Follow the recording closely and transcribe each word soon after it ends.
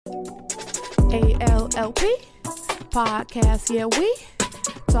ALLP podcast, yeah, we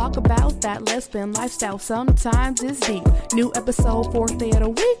talk about that lesbian lifestyle. Sometimes it's deep. New episode, 4th day of the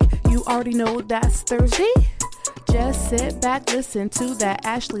week. You already know that's Thursday. Just sit back, listen to that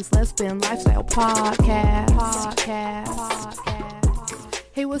Ashley's Lesbian Lifestyle podcast.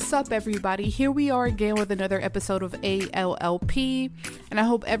 Hey, what's up, everybody? Here we are again with another episode of ALLP, and I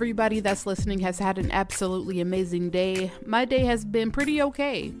hope everybody that's listening has had an absolutely amazing day. My day has been pretty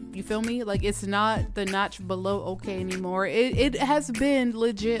okay. You feel me? Like, it's not the notch below okay anymore. It has been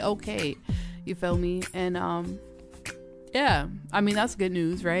legit okay. You feel me? And yeah, I mean, that's good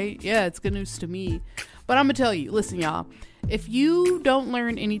news, right? Yeah, it's good news to me. But I'm gonna tell you, listen, y'all, if you don't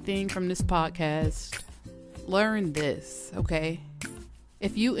learn anything from this podcast, learn this, okay?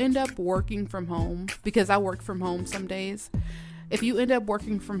 If you end up working from home, because I work from home some days, if you end up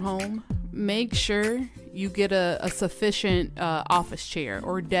working from home, make sure you get a sufficient office chair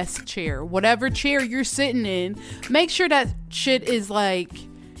or desk chair, whatever chair you're sitting in. Make sure that shit is like,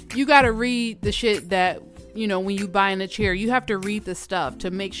 you got to read the shit that, you know, when you buy in a chair, you have to read the stuff to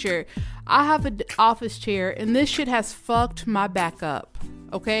make sure. I have an office chair and this shit has fucked my back up.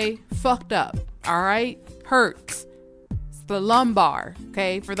 Okay? Fucked up. All right? Hurts. The lumbar,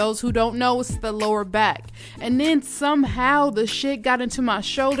 okay? For those who don't know, it's the lower back. And then somehow the shit got into my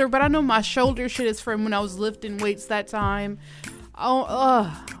shoulder, but I know my shoulder shit is from when I was lifting weights that time.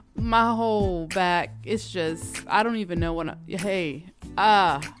 My whole back, it's just, I don't even know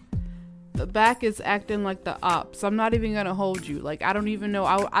the back is acting like the ops. I'm not even gonna hold you. Like, I don't even know.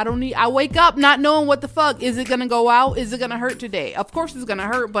 I wake up not knowing what the fuck. Is it gonna go out? Is it gonna hurt today? Of course it's gonna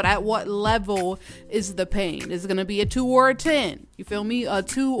hurt, but at what level is the pain? Is it gonna be a 2 or a 10? You feel me? A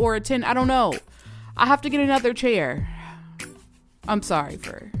 2 or a 10? I don't know. I have to get another chair. I'm sorry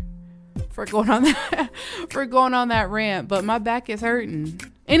for going on that rant, but my back is hurting.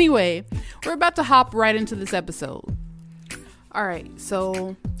 Anyway, we're about to hop right into this episode. All right,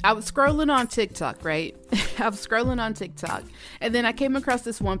 so I was scrolling on TikTok, right? I was scrolling on TikTok, and then I came across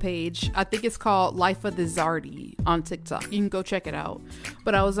this one page. I think it's called Life of the Zardy on TikTok. You can go check it out.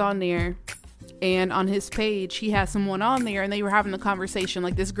 But I was on there, and on his page, he had someone on there, and they were having a conversation.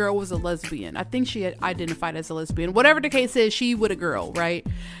 Like, this girl was a lesbian. I think she had identified as a lesbian. Whatever the case is, she with a girl, right?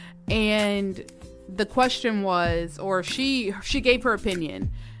 And the question was, or she gave her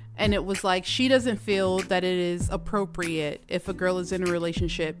opinion. And it was like, she doesn't feel that it is appropriate if a girl is in a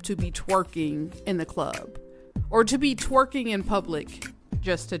relationship to be twerking in the club or to be twerking in public,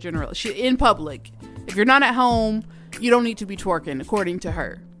 just to generalize. In public, if you're not at home, you don't need to be twerking, according to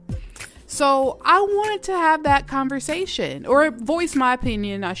her. So I wanted to have that conversation, or voice my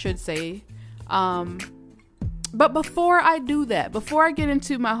opinion, I should say. But before I do that, before I get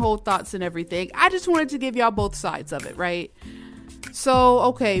into my whole thoughts and everything, I just wanted to give y'all both sides of it, right? So,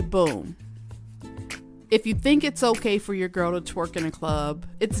 okay, boom. If you think it's okay for your girl to twerk in a club,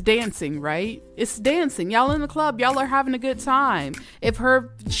 it's dancing, right? It's dancing. Y'all in the club, y'all are having a good time. If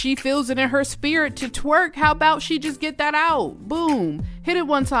she feels it in her spirit to twerk, how about she just get that out? Boom. Hit it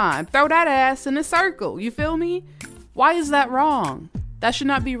one time. Throw that ass in a circle. You feel me? Why is that wrong? That should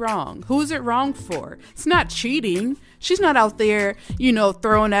not be wrong. Who is it wrong for? It's not cheating. She's not out there, you know,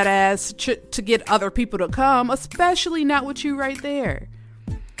 throwing that ass to get other people to come, especially not with you right there.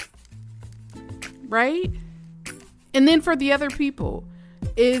 Right? And then for the other people,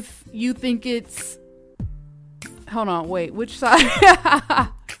 if you think it's... Hold on, wait, which side?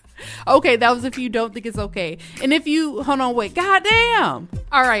 Okay, that was if you don't think it's okay. And if you... Hold on, wait, goddamn!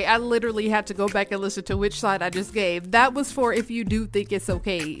 All right, I literally had to go back and listen to which side I just gave. That was for if you do think it's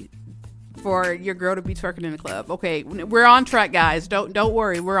okay for your girl to be twerking in the club. Okay, we're on track, guys. Don't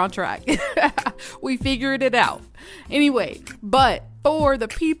worry, we're on track. We figured it out. Anyway, but for the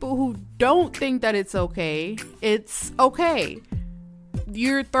people who don't think that it's okay, it's okay.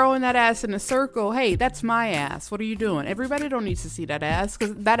 You're throwing that ass in a circle. Hey, that's my ass. What are you doing? Everybody don't need to see that ass,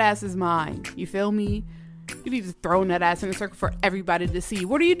 because that ass is mine. You feel me? You need to throw that ass in a circle for everybody to see.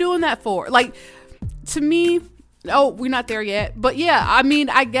 What are you doing that for? Like, to me... Oh, we're not there yet. But yeah, I mean,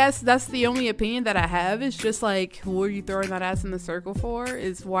 I guess that's the only opinion that I have. It's just like, who are you throwing that ass in the circle for?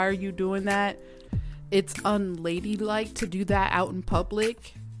 Is why are you doing that? It's unladylike to do that out in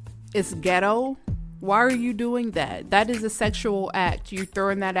public. It's ghetto. Why are you doing that? That is a sexual act. You're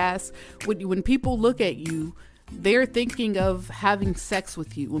throwing that ass. When people look at you, they're thinking of having sex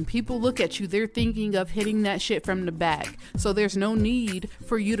with you. When people look at you, they're thinking of hitting that shit from the back. So there's no need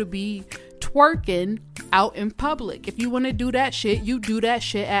for you to be twerking out in public. If you want to do that shit, you do that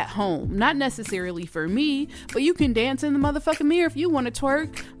shit at home. Not necessarily for me, but you can dance in the motherfucking mirror if you want to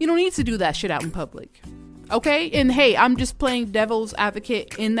twerk. You don't need to do that shit out in public. Okay. And hey, I'm just playing devil's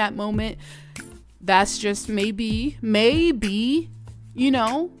advocate in that moment. That's just maybe, you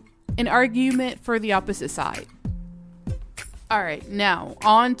know, an argument for the opposite side. All right, now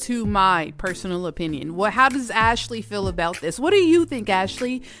on to my personal opinion. How does Ashley feel about this? What do you think,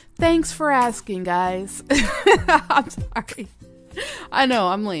 Ashley? Thanks for asking, guys. I'm sorry. I know,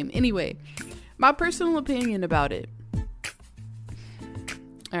 I'm lame. Anyway, my personal opinion about it.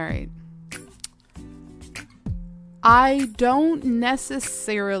 All right. I don't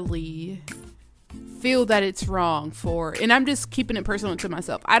necessarily feel that it's wrong for, and I'm just keeping it personal to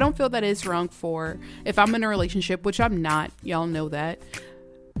myself. I don't feel that it's wrong for, if I'm in a relationship, which I'm not, y'all know that.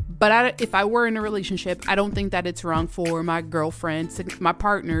 But if I were in a relationship, I don't think that it's wrong for my girlfriend, my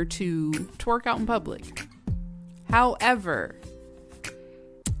partner, to twerk out in public. However,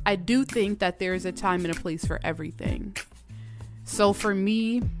 I do think that there's a time and a place for everything. So for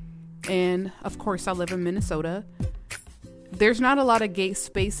me, and of course I live in Minnesota, there's not a lot of gay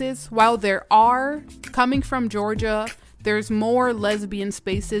spaces. While there are, coming from Georgia, there's more lesbian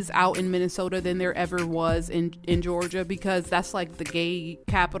spaces out in Minnesota than there ever was in Georgia, because that's like the gay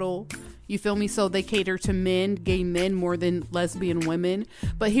capital. You feel me? So they cater to men, gay men, more than lesbian women.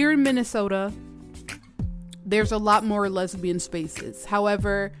 But here in Minnesota, there's a lot more lesbian spaces.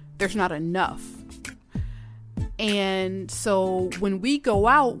 However, there's not enough. And so when we go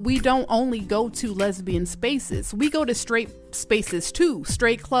out, we don't only go to lesbian spaces. We go to straight spaces too.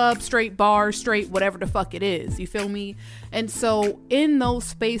 Straight clubs, straight bars, straight whatever the fuck it is. You feel me? And so in those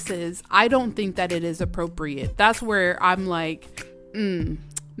spaces, I don't think that it is appropriate. That's where I'm like,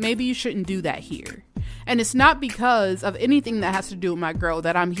 maybe you shouldn't do that here. And it's not because of anything that has to do with my girl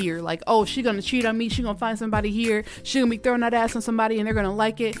that I'm here. Like, oh, she gonna cheat on me. She gonna find somebody here. She gonna be throwing that ass on somebody and they're gonna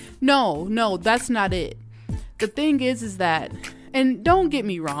like it. No, that's not it. The thing is that, and don't get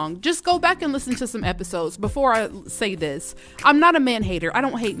me wrong, just go back and listen to some episodes before I say this. I'm not a man hater. I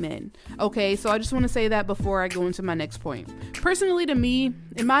don't hate men. Okay, so I just want to say that before I go into my next point. Personally, to me,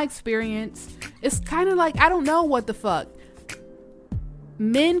 in my experience, it's kind of like, I don't know what the fuck.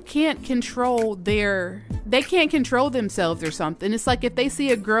 Men can't control they can't control themselves or something. It's like if they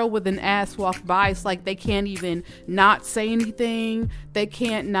see a girl with an ass walk by, it's like they can't even not say anything. They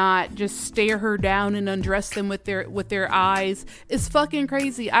can't not just stare her down and undress them with their eyes. It's fucking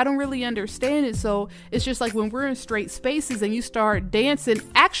crazy. I don't really understand it. So it's just like when we're in straight spaces and you start dancing,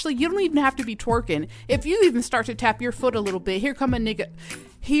 actually, you don't even have to be twerking. If you even start to tap your foot a little bit, here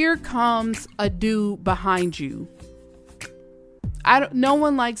comes a dude behind you. No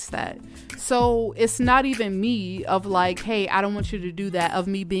one likes that. So it's not even me of like, hey, I don't want you to do that, of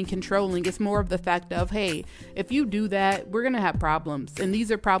me being controlling. It's more of the fact of, hey, if you do that, we're going to have problems. And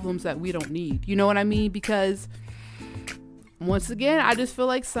these are problems that we don't need. You know what I mean? Because once again, I just feel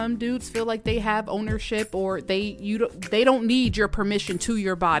like some dudes feel like they have ownership, or they don't need your permission to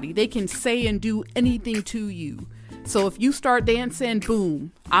your body. They can say and do anything to you. So if you start dancing,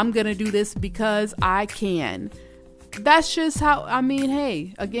 boom, I'm going to do this because I can. That's just how, I mean,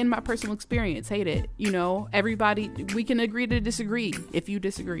 hey, again, my personal experience, hate it. You know, everybody, we can agree to disagree if you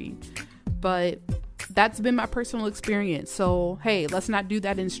disagree. But that's been my personal experience. So, hey, let's not do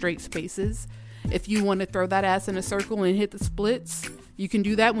that in straight spaces. If you want to throw that ass in a circle and hit the splits, you can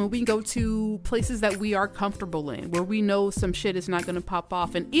do that when we go to places that we are comfortable in, where we know some shit is not going to pop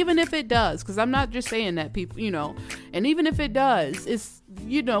off. And even if it does, because I'm not just saying that, people, you know, and even if it does, it's,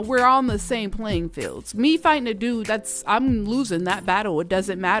 you know, we're on the same playing fields. Me fighting a dude, I'm losing that battle. It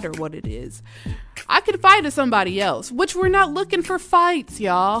doesn't matter what it is. I could fight to somebody else, which we're not looking for fights,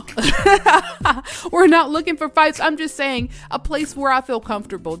 y'all. We're not looking for fights. I'm just saying a place where I feel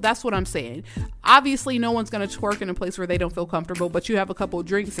comfortable. That's what I'm saying. Obviously, no one's going to twerk in a place where they don't feel comfortable, but you have a couple of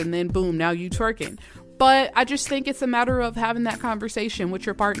drinks and then boom, now you twerking. But I just think it's a matter of having that conversation with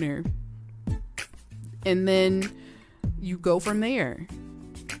your partner. And then you go from there.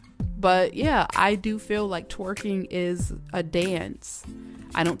 But yeah, I do feel like twerking is a dance.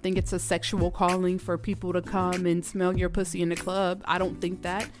 I don't think it's a sexual calling for people to come and smell your pussy in the club. I don't think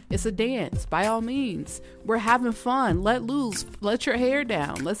that. It's a dance, by all means. We're having fun. Let loose. Let your hair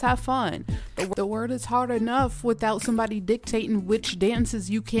down. Let's have fun. The word is hard enough without somebody dictating which dances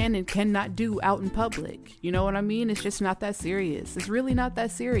you can and cannot do out in public. You know what I mean? It's just not that serious. It's really not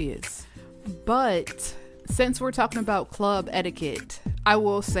that serious. But since we're talking about club etiquette, I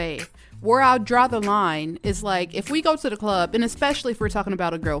will say, where I'll draw the line is like, if we go to the club, and especially if we're talking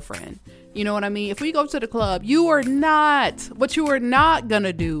about a girlfriend, you know what I mean? If we go to the club, what you are not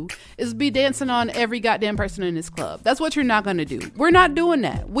gonna do is be dancing on every goddamn person in this club. That's what you're not gonna do. We're not doing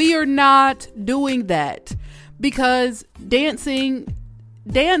that. We are not doing that, because dancing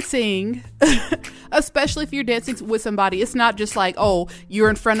dancing, especially if you're dancing with somebody, it's not just like, oh, you're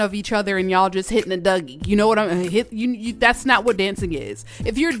in front of each other and y'all just hitting a Dougie. You know what I'm hit? You that's not what dancing is.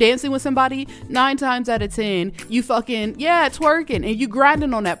 If you're dancing with somebody, 9 times out of 10, you fucking twerking and you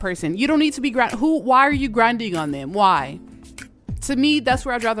grinding on that person. You don't need to be why are you grinding on them? Why? To me, that's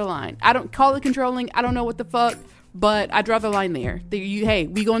where I draw the line. I don't call it controlling. I don't know what the fuck, but I draw the line there. Hey,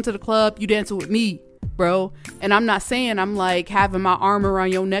 we going to the club, you dancing with me, bro. And I'm not saying I'm like having my arm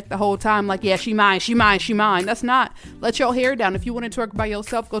around your neck the whole time, like, yeah, she mine. That's not. Let your hair down. If you want to twerk by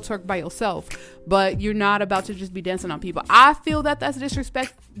yourself, go twerk by yourself. But you're not about to just be dancing on people. I feel that that's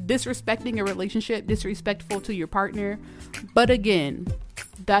disrespecting a relationship, disrespectful to your partner. But again,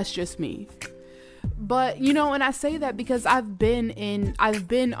 that's just me. But, and I say that because I've been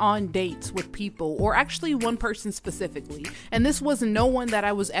on dates with people, or actually one person specifically. And this was no one that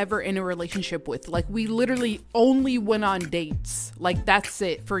I was ever in a relationship with. Like, we literally only went on dates. Like, that's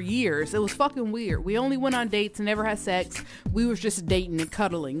it, for years. It was fucking weird. We only went on dates and never had sex. We was just dating and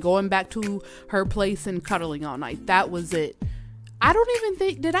cuddling, going back to her place and cuddling all night. That was it. I don't even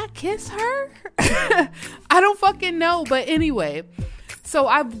think, did I kiss her? I don't fucking know. But anyway, so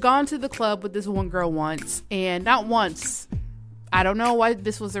I've gone to the club with this one girl once, and not once. I don't know why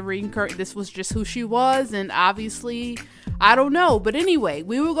this was this was just who she was, and obviously, I don't know. But anyway,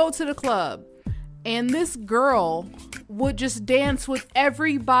 we would go to the club, and this girl would just dance with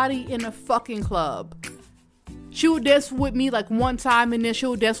everybody in the fucking club. She would dance with me like one time, and then she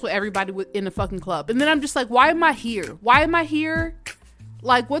would dance with everybody in the fucking club. And then I'm just like, why am I here? Why am I here?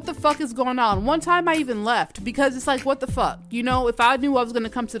 Like, what the fuck is going on? One time I even left because it's like, what the fuck? If I knew I was going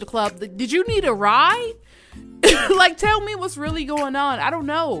to come to the club, did you need a ride? Like, tell me what's really going on. I don't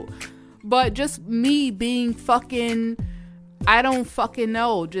know. But just me being fucking, I don't fucking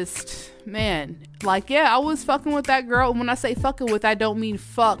know. Just, man. Like, yeah, I was fucking with that girl. And when I say fucking with, I don't mean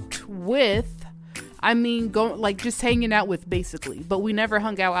fucked with. I mean, just hanging out with, basically. But we never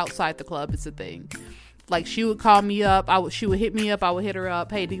hung out outside the club. It's a thing. Like, she would call me up. She would hit me up. I would hit her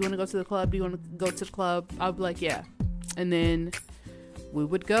up. Hey, do you want to go to the club? Do you want to go to the club? I'd be like, yeah. And then we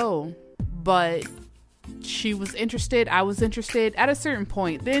would go. But she was interested. I was interested at a certain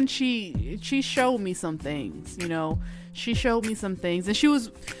point. Then she showed me some things, She showed me some things. And she was,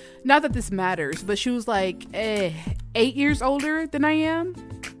 not that this matters, but she was like 8 years older than I am.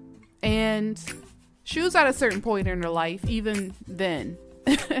 And she was at a certain point in her life, even then.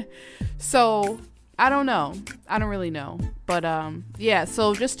 So I don't know. I don't really know. But yeah,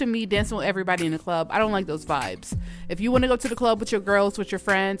 so just to me, dancing with everybody in the club, I don't like those vibes. If you want to go to the club with your girls, with your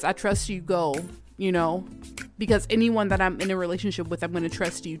friends, I trust you go, because anyone that I'm in a relationship with, I'm going to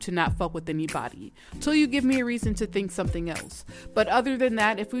trust you to not fuck with anybody till you give me a reason to think something else. But other than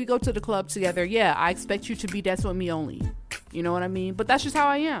that, if we go to the club together, yeah, I expect you to be dancing with me only. You know what I mean? But that's just how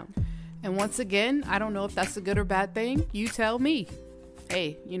I am. And once again, I don't know if that's a good or bad thing. You tell me.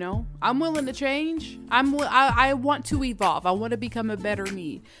 Hey, I'm willing to change. I want to evolve. I want to become a better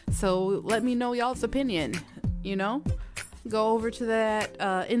me. So let me know y'all's opinion. Go over to that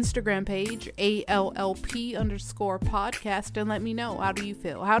Instagram page, ALLP_podcast, and let me know. How do you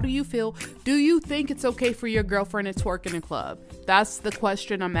feel? Do you think it's okay for your girlfriend to twerk in a club? That's the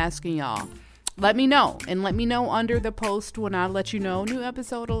question I'm asking y'all. Let me know. And let me know under the post when I let you know. New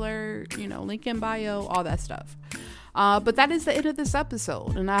episode alert, link in bio, all that stuff. But that is the end of this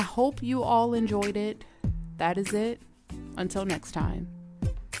episode. And I hope you all enjoyed it. That is it. Until next time.